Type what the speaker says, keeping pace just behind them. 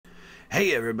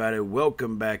Hey everybody,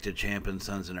 welcome back to Champ and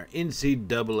Sons in our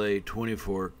NCAA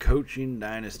 24 Coaching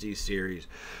Dynasty series,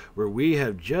 where we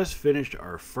have just finished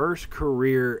our first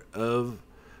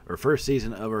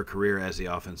season of our career as the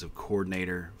offensive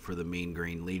coordinator for the Mean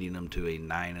Green, leading them to a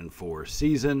 9-4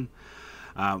 season.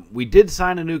 We did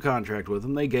sign a new contract with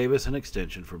them. They gave us an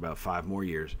extension for about 5 more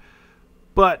years,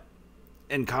 but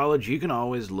in college, you can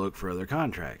always look for other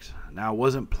contracts. Now, I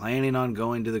wasn't planning on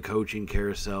going to the coaching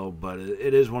carousel, but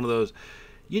it is one of those,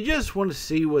 you just want to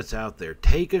see what's out there.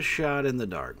 Take a shot in the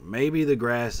dark. Maybe the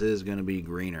grass is going to be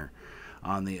greener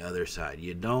on the other side.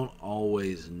 You don't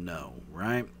always know,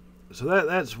 right? So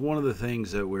that's one of the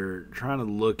things that we're trying to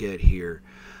look at here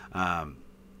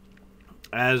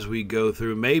as we go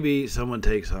through. Maybe someone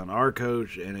takes on our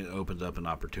coach and it opens up an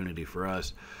opportunity for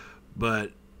us,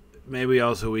 but maybe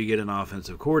also we get an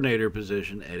offensive coordinator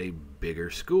position at a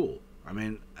bigger school. I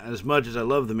mean, as much as I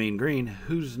love the Mean Green,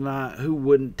 who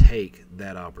wouldn't take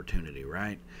that opportunity,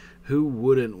 right? Who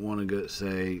wouldn't want to go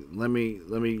say, let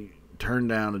me turn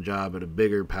down a job at a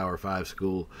bigger Power 5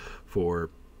 school for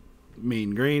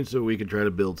Mean Green so we can try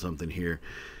to build something here.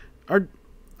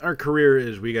 Our career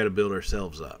is we got to build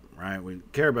ourselves up, right? We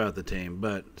care about the team,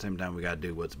 but at the same time we got to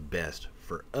do what's best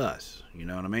for us. You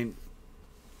know what I mean?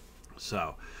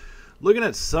 So, looking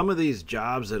at some of these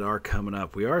jobs that are coming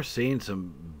up, we are seeing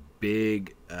some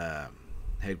big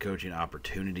head coaching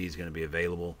opportunities going to be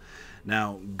available.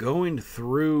 Now, going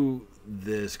through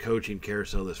this coaching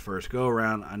carousel this first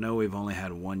go-around, I know we've only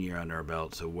had 1 year under our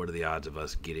belt, so what are the odds of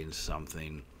us getting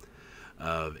something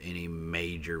of any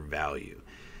major value?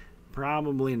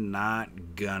 Probably not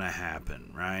going to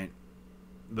happen, right?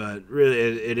 But really,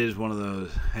 it is one of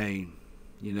those, hey,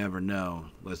 you never know,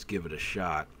 let's give it a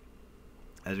shot.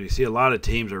 As we see, a lot of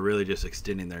teams are really just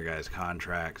extending their guys'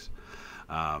 contracts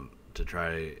to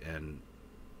try and,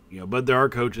 but there are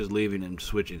coaches leaving and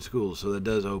switching schools, so that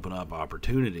does open up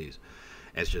opportunities.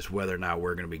 It's just whether or not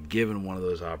we're going to be given one of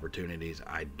those opportunities,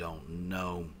 I don't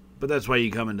know. But that's why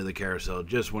you come into the carousel,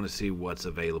 just want to see what's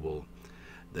available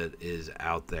that is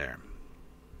out there.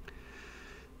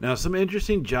 Now, some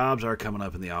interesting jobs are coming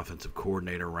up in the offensive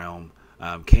coordinator realm.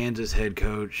 Kansas head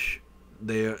coach,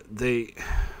 they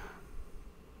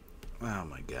oh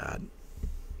my God.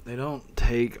 They don't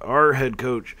take our head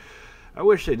coach. I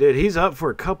wish they did. He's up for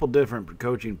a couple different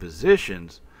coaching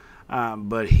positions,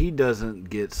 but he doesn't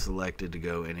get selected to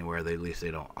go anywhere. At least they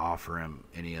don't offer him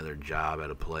any other job at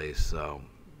a place. So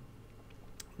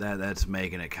that's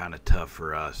making it kind of tough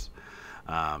for us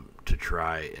to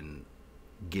try and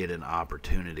get an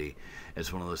opportunity.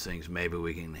 It's one of those things, maybe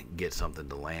we can get something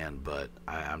to land, but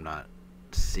I'm not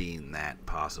seeing that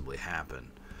possibly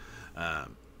happen.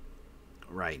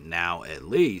 Right now, at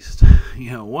least,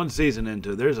 one season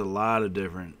into, there's a lot of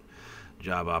different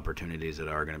job opportunities that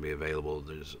are going to be available.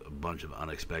 There's a bunch of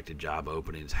unexpected job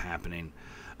openings happening.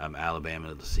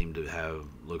 Alabama seemed to have,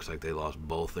 looks like they lost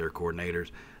both their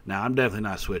coordinators. Now, I'm definitely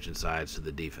not switching sides to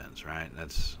the defense, right?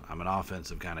 I'm an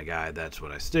offensive kind of guy. That's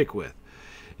what I stick with,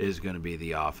 is going to be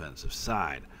the offensive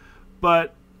side.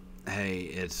 But,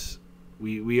 hey,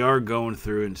 we are going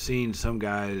through and seeing some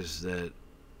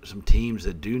teams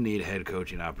that do need head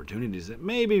coaching opportunities that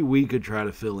maybe we could try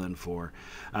to fill in for.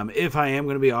 If I am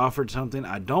going to be offered something,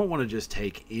 I don't want to just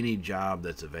take any job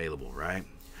that's available, right?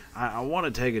 I want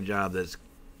to take a job that's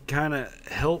kind of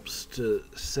helps to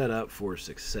set up for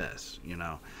success,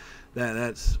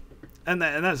 That's something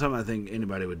I think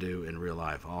anybody would do in real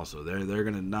life also. They're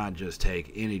going to not just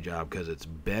take any job because it's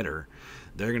better.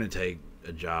 They're going to take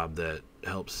a job that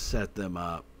helps set them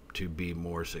up to be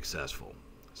more successful.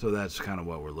 So that's kind of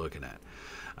what we're looking at.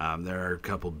 There are a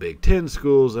couple Big Ten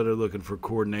schools that are looking for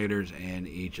coordinators, and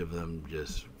each of them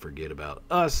just forget about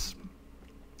us.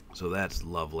 So that's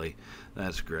lovely.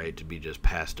 That's great to be just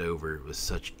passed over with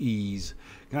such ease.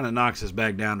 Kind of knocks us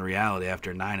back down to reality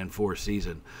after a 9-4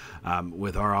 season,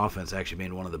 with our offense actually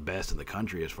being one of the best in the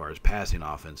country as far as passing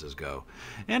offenses go.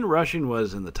 And rushing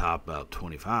was in the top about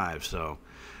 25, so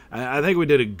I think we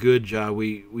did a good job.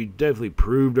 We definitely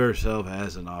proved ourselves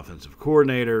as an offensive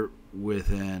coordinator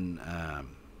within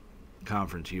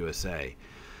Conference USA.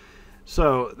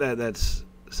 So that's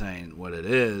saying what it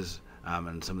is.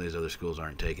 And some of these other schools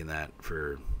aren't taking that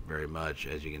for very much.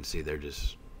 As you can see, they're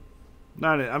just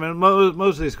not. I mean, most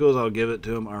of these schools, I'll give it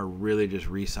to them, are really just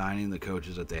re-signing the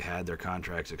coaches that they had. Their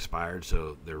contracts expired,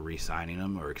 so they're re-signing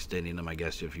them or extending them, I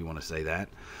guess, if you want to say that.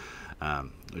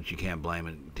 Which you can't blame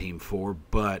a team for,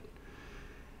 but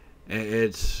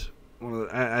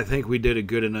I think we did a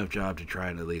good enough job to try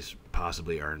and at least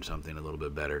possibly earn something a little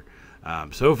bit better.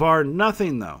 So far,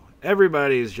 nothing, though.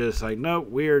 everybody's just like, nope,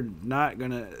 we are not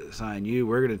going to sign you.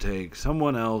 We're going to take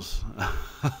someone else.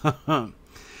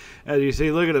 As you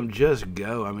see, look at them just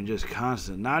go. I mean, just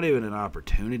constant. Not even an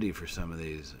opportunity for some of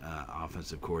these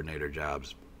offensive coordinator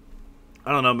jobs.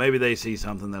 I don't know. Maybe they see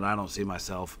something that I don't see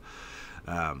myself.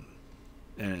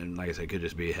 And like I said, it could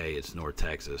just be, hey, it's North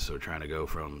Texas. So trying to go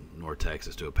from North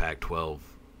Texas to a Pac-12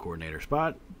 coordinator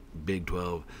spot, Big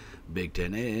 12, Big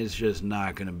 10, it's just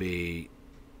not going to be.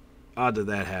 Odds of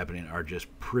that happening are just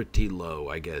pretty low,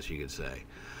 I guess you could say.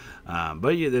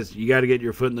 But you got to get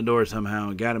your foot in the door somehow.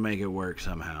 You got to make it work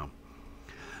somehow.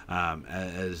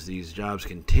 As these jobs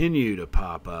continue to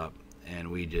pop up, and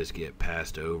we just get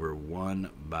passed over one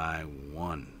by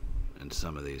one in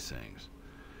some of these things.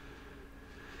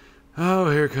 Oh,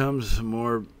 here comes some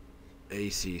more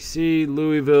ACC.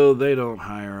 Louisville, they don't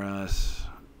hire us.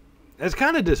 It's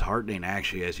kind of disheartening,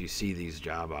 actually, as you see these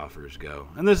job offers go.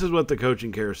 And this is what the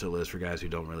coaching carousel is for guys who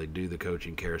don't really do the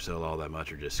coaching carousel all that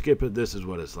much or just skip it. This is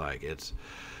what it's like. It's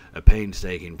a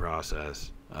painstaking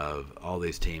process of all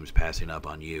these teams passing up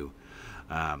on you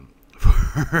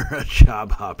for a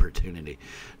job opportunity.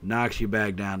 Knocks you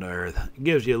back down to earth.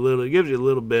 Gives you a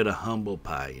little bit of humble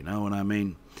pie. You know what I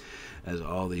mean? As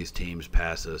all these teams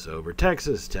pass us over.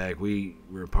 Texas Tech, we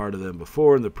were part of them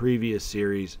before in the previous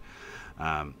series.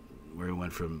 Where we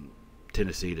went from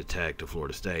Tennessee to Tech to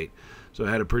Florida State. So I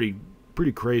had a pretty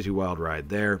crazy wild ride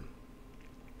there.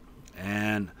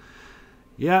 And,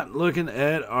 yeah, looking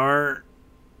at our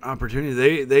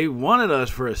opportunity, they wanted us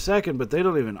for a second, but they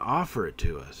don't even offer it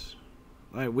to us.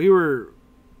 Like, we were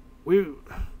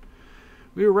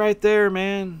right there,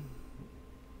 man.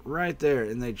 Right there,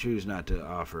 and they choose not to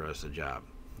offer us a job.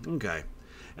 Okay.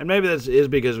 And maybe that is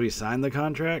because we signed the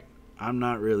contract. I'm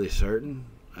not really certain.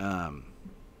 I'm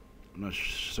not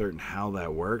certain how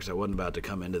that works. I wasn't about to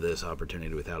come into this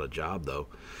opportunity without a job, though.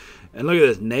 And look at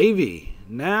this. Navy.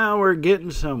 Now we're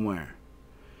getting somewhere.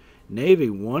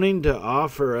 Navy wanting to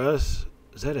offer us.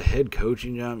 Is that a head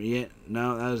coaching job? Yeah.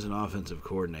 No, that is an offensive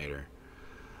coordinator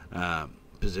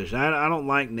position. I don't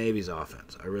like Navy's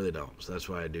offense. I really don't. So that's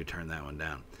why I do turn that one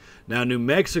down. Now, New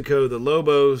Mexico, the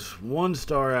Lobos, 1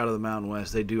 star out of the Mountain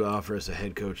West. They do offer us a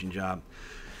head coaching job.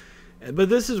 But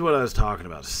this is what I was talking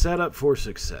about. Set up for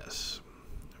success,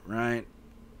 right?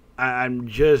 I'm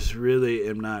just really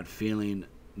am not feeling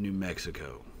New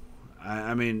Mexico.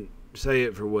 I mean, say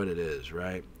it for what it is,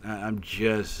 right? I'm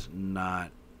just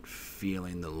not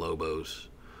feeling the Lobos'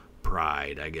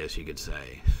 pride, I guess you could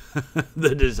say.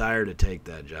 The desire to take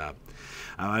that job.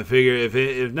 I figure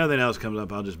if nothing else comes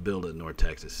up, I'll just build it in North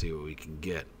Texas, see what we can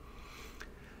get.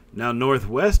 Now,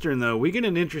 Northwestern, though, we get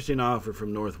an interesting offer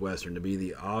from Northwestern to be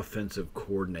the offensive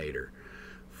coordinator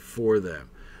for them.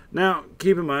 Now,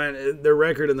 keep in mind, their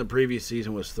record in the previous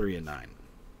season was 3-9,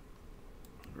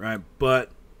 right?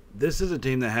 But this is a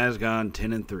team that has gone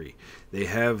 10-3. They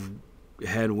have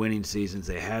had winning seasons.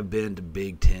 They have been to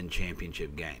Big Ten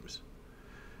championship games.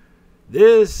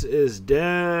 This is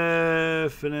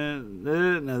definite.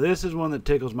 Now, this is one that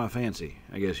tickles my fancy,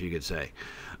 I guess you could say.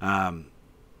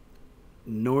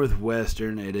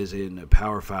 Northwestern, it is in a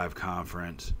Power 5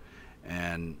 conference,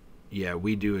 and yeah,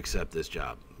 we do accept this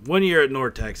job. 1 year at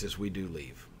North Texas, we do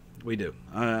leave. We do.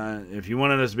 If you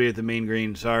wanted us to be at the Mean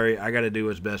Green, sorry, I got to do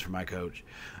what's best for my coach,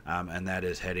 and that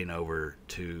is heading over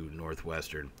to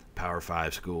Northwestern, Power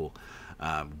 5 school,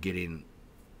 getting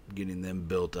them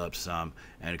built up some,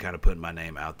 and kind of putting my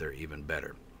name out there even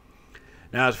better.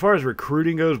 Now, as far as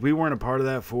recruiting goes, we weren't a part of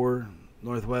that for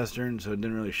Northwestern, so it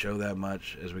didn't really show that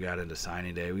much as we got into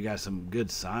signing day. We got some good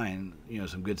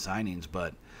signings,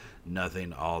 but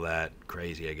nothing all that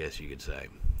crazy, I guess you could say,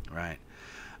 right?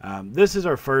 This is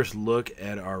our first look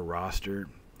at our roster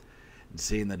and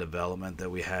seeing the development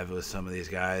that we have with some of these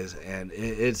guys, and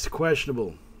it's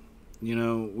questionable. You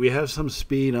know, we have some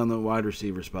speed on the wide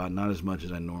receiver spot, not as much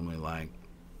as I normally like.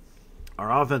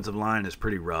 Our offensive line is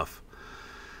pretty rough,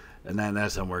 and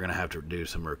that's something we're going to have to do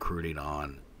some recruiting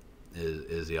on.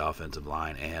 Is the offensive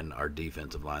line and our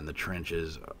defensive line. The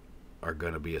trenches are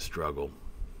going to be a struggle.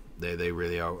 They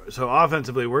really are. So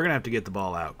offensively, we're going to have to get the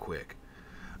ball out quick.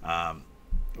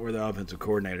 We're the offensive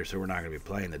coordinator, so we're not going to be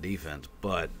playing the defense.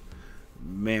 But,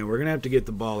 man, we're going to have to get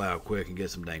the ball out quick and get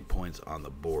some dang points on the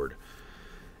board.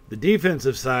 The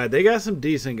defensive side, they got some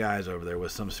decent guys over there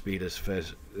with some speed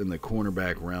in the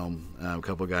cornerback realm. A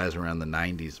couple guys around the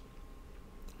 90s.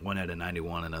 One had a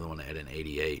 91, another one had an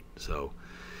 88. So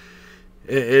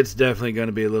it's definitely going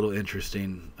to be a little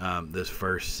interesting this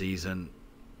first season,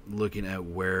 looking at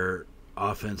where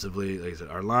offensively, like I said,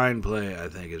 our line play, I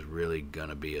think, is really going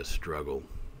to be a struggle.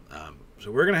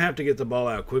 So we're going to have to get the ball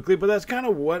out quickly, but that's kind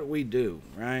of what we do,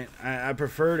 right? I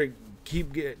prefer to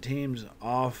get teams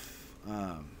off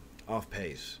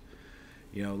pace.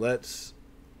 Let's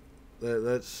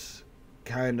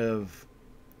kind of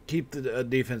keep the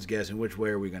defense guessing which way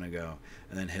are we going to go,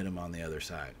 and then hit them on the other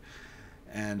side.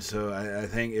 And so I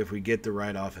think if we get the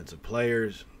right offensive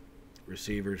players,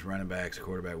 receivers, running backs,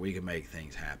 quarterback, we can make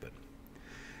things happen.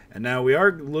 And now we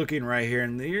are looking right here,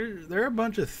 and there are a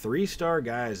bunch of 3-star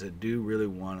guys that do really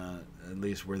want to, at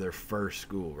least we're their first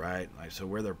school, right? So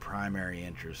we're their primary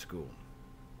interest school,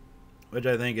 which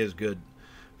I think is good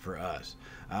for us.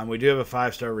 We do have a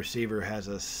 5-star receiver, has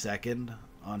a second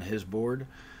on his board.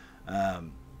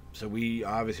 So we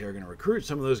obviously are going to recruit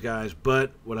some of those guys,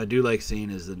 but what I do like seeing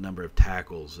is the number of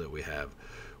tackles that we have.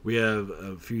 We have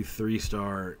a few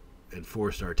 3-star and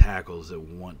 4-star tackles that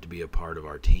want to be a part of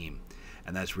our team.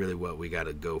 And that's really what we got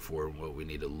to go for and what we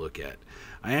need to look at.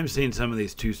 I am seeing some of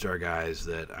these 2-star guys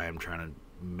that I am trying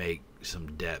to make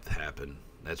some depth happen.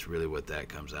 That's really what that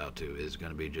comes out to, is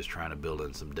going to be just trying to build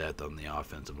in some depth on the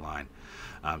offensive line.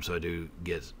 So I do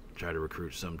try to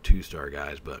recruit some 2-star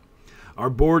guys. But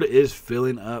our board is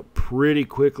filling up pretty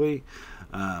quickly.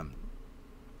 I'd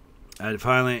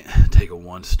finally take a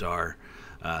 1-star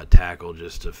tackle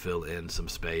just to fill in some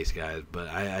space, guys. But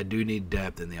I do need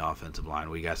depth in the offensive line.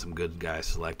 We got some good guys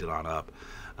selected on up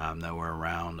that were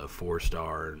around a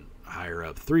 4-star and higher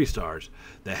up 3-stars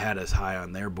that had us high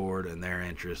on their board and their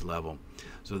interest level.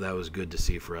 So that was good to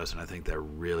see for us, and I think that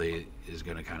really is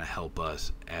going to kind of help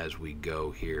us as we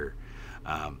go here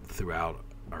throughout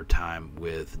our time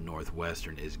with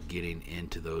Northwestern, is getting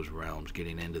into those realms,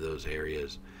 getting into those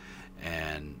areas,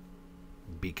 and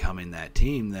becoming that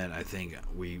team that I think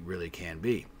we really can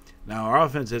be. Now, our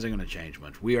offense isn't going to change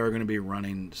much. We are going to be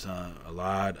running a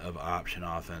lot of option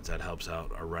offense that helps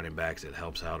out our running backs. It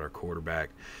helps out our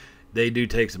quarterback. They do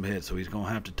take some hits, so he's going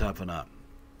to have to toughen up.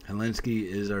 Helinski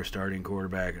is our starting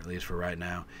quarterback, at least for right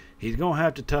now. He's going to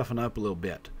have to toughen up a little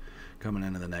bit coming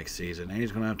into the next season, and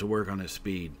he's going to have to work on his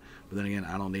speed. But then again,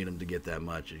 I don't need him to get that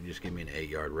much. You just give me an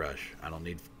 8-yard rush. I don't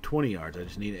need 20 yards. I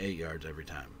just need 8 yards every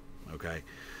time. Okay?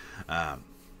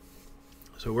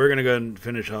 So we're going to go and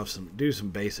finish off do some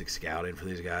basic scouting for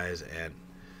these guys, and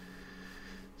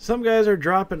some guys are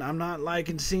dropping. I'm not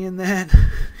liking seeing that,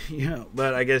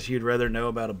 but I guess you'd rather know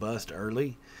about a bust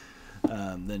early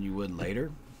than you would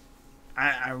later.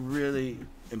 I really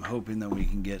am hoping that we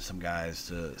can get some guys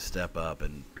to step up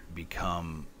and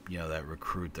become, that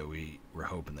recruit that we were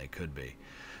hoping they could be.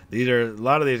 These are a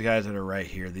lot of these guys that are right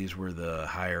here. These were the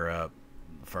higher up,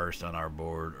 first on our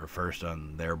board, or first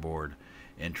on their board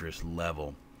interest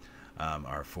level,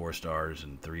 our 4-stars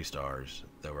and 3-stars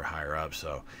that were higher up.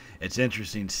 So it's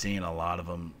interesting seeing a lot of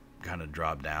them kind of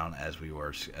drop down as we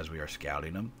are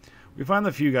scouting them. We find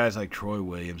a few guys like Troy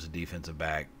Williams, the defensive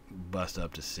back, bust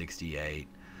up to 68.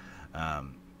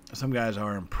 Some guys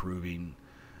are improving.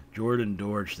 Jordan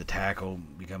Dortch, the tackle,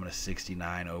 becoming a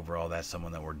 69 overall. That's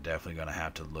someone that we're definitely going to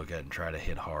have to look at and try to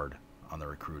hit hard on the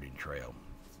recruiting trail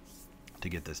to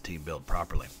get this team built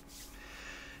properly.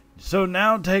 So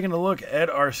now taking a look at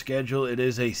our schedule, it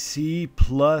is a C+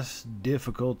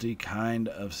 difficulty kind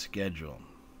of schedule,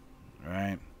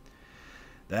 right?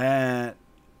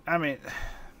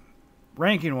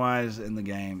 Ranking-wise in the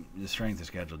game, the strength of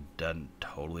schedule doesn't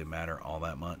totally matter all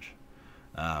that much.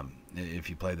 If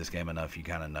you play this game enough, you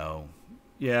kind of know,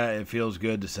 it feels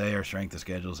good to say our strength of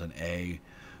schedule is an A,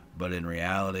 but in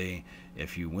reality,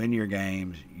 if you win your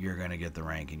games, you're going to get the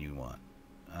ranking you want.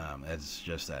 It's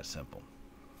just that simple.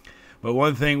 But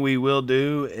one thing we will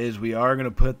do is we are going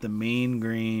to put the Mean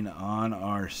Green on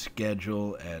our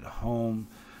schedule at home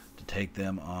to take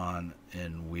them on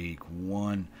in week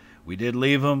 1. We did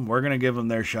leave them. We're going to give them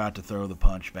their shot to throw the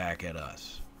punch back at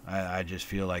us. I just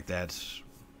feel like that's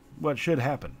what should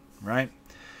happen, right?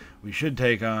 We should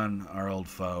take on our old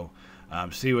foe,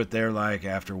 see what they're like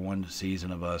after one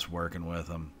season of us working with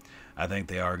them. I think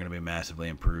they are going to be massively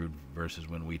improved versus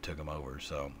when we took them over.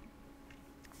 So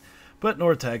put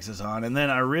North Texas on, and then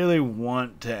I really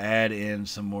want to add in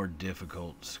some more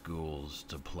difficult schools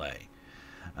to play.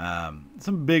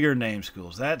 Some bigger name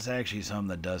schools. That's actually something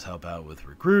that does help out with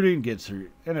recruiting,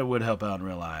 and it would help out in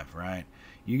real life, right?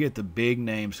 You get the big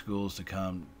name schools to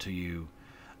come to you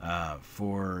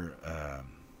for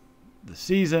the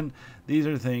season. These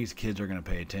are things kids are going to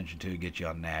pay attention to. It gets you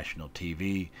on national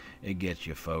TV. It gets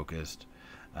you focused.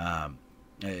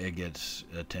 It gets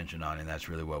attention on, and that's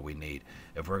really what we need.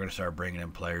 If we're going to start bringing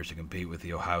in players to compete with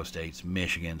the Ohio States,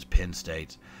 Michigans, Penn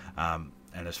States,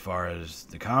 and as far as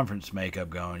the conference makeup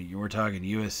going, we're talking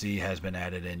USC has been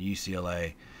added in,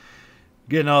 UCLA,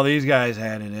 getting all these guys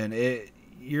added in.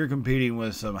 you're competing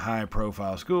with some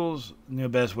high-profile schools. The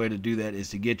best way to do that is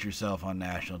to get yourself on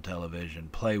national television,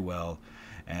 play well,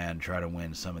 and try to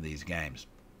win some of these games.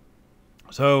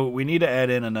 So we need to add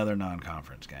in another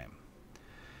non-conference game.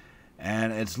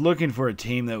 And it's looking for a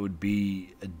team that would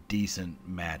be a decent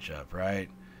matchup, right?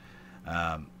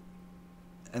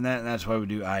 And that's why we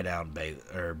do I-Down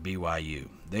or BYU.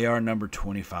 They are number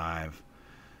 25.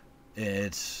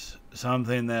 It's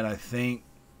something that I think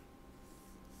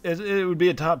it would be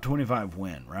a top 25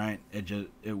 win, right?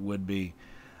 It would be.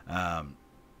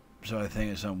 So I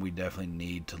think it's something we definitely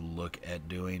need to look at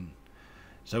doing.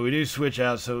 So we do switch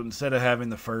out. So instead of having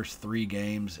the first 3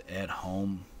 games at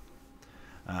home,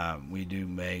 we do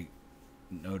make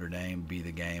Notre Dame be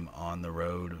the game on the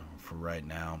road for right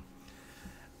now.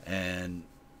 And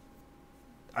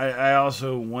I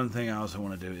also, one thing I also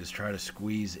want to do is try to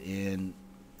squeeze in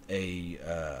a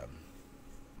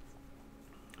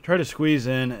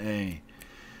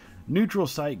neutral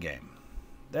site game.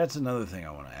 That's another thing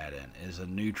I want to add in, is a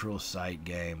neutral site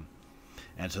game.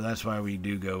 And so that's why we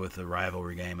do go with the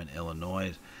rivalry game in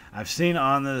Illinois. I've seen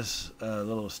on this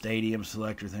little stadium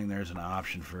selector thing, there's an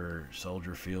option for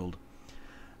Soldier Field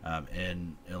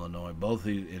in Illinois.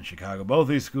 In Chicago. Both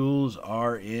these schools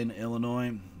are in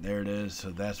Illinois. There it is. So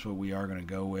that's what we are going to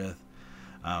go with.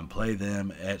 Play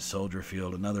them at Soldier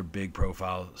Field, another big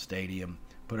profile stadium.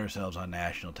 Put ourselves on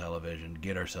national television,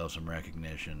 get ourselves some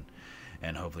recognition,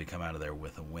 and hopefully come out of there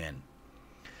with a win.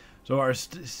 So our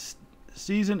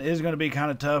season is going to be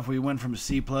kind of tough. We went from a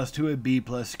C+ to a B+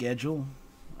 schedule.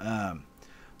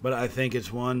 But I think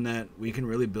it's one that we can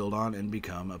really build on and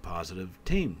become a positive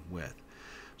team with.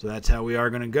 So that's how we are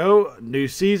going to go. New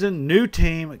season, new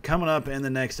team coming up in the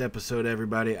next episode,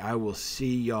 everybody. I will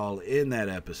see y'all in that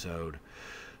episode.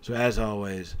 So as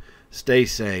always, stay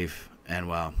safe. And,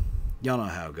 well, y'all know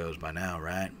how it goes by now,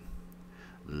 right?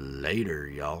 Later,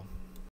 y'all.